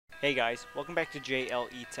Hey guys, welcome back to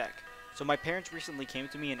JLETek. So my parents recently came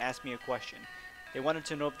to me and asked me a question. They wanted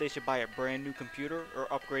to know if they should buy a brand new computer or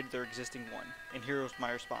upgrade their existing one, and here was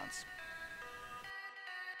my response.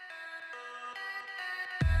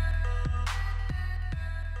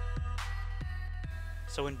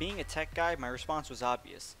 So in being a tech guy, my response was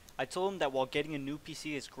obvious. I told them that while getting a new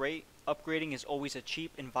PC is great, upgrading is always a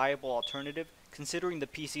cheap and viable alternative considering the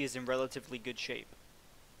PC is in relatively good shape.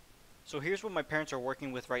 So here's what my parents are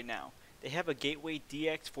working with right now. They have a Gateway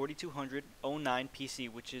DX4200 09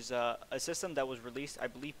 PC, which is a system that was released, I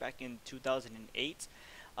believe, back in 2008.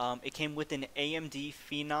 It came with an AMD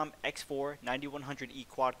Phenom X4 9100E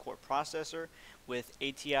quad-core processor with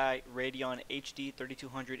ATI Radeon HD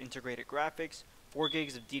 3200 integrated graphics, 4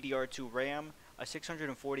 gigs of DDR2 RAM, a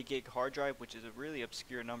 640 gig hard drive, which is a really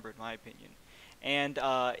obscure number in my opinion, and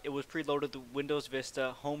it was preloaded with Windows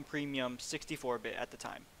Vista Home Premium 64-bit at the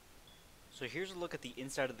time. So here's a look at the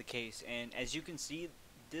inside of the case, and as you can see,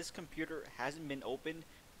 this computer hasn't been opened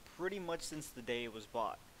pretty much since the day it was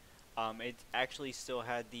bought. It actually still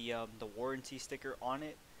had the warranty sticker on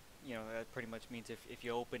it. You know, that pretty much means if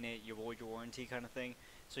you open it, you void your warranty kind of thing.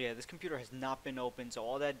 So yeah, this computer has not been opened, so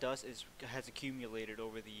all that dust has accumulated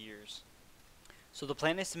over the years. So the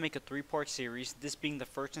plan is to make a three-part series, this being the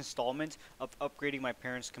first installment of upgrading my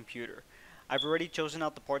parents' computer. I've already chosen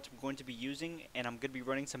out the parts I'm going to be using, and I'm going to be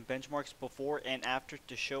running some benchmarks before and after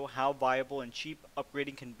to show how viable and cheap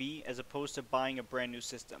upgrading can be as opposed to buying a brand new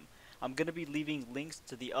system. I'm going to be leaving links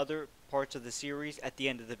to the other parts of the series at the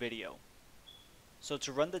end of the video. So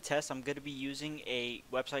to run the test, I'm going to be using a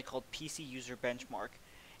website called PC User Benchmark.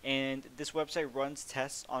 And this website runs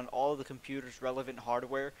tests on all of the computer's relevant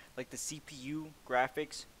hardware like the CPU,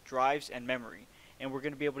 graphics, drives, and memory. And we're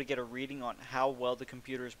going to be able to get a reading on how well the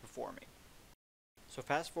computer is performing. So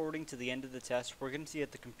fast forwarding to the end of the test, we're going to see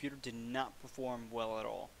that the computer did not perform well at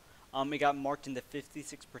all. It got marked in the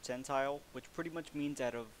 56th percentile, which pretty much means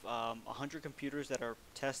out of 100 computers that are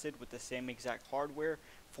tested with the same exact hardware,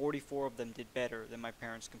 44 of them did better than my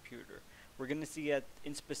parents' computer. We're going to see that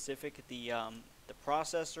in specific the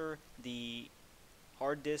processor, the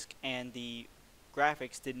hard disk, and the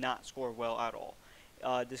graphics did not score well at all.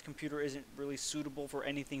 This computer isn't really suitable for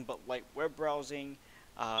anything but light web browsing,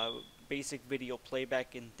 basic video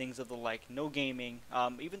playback, and things of the like. No gaming.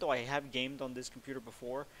 Even though I have gamed on this computer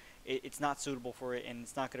before, it's not suitable for it, and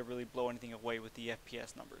it's not going to really blow anything away with the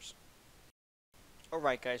FPS numbers.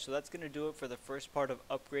 Alright guys, so that's going to do it for the first part of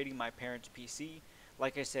upgrading my parents' PC.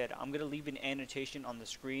 Like I said, I'm going to leave an annotation on the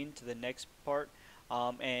screen to the next part,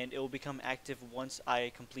 and it will become active once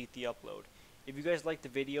I complete the upload. If you guys liked the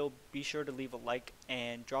video, be sure to leave a like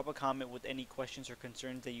and drop a comment with any questions or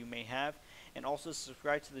concerns that you may have, and also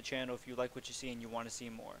subscribe to the channel if you like what you see and you want to see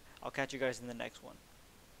more. I'll catch you guys in the next one.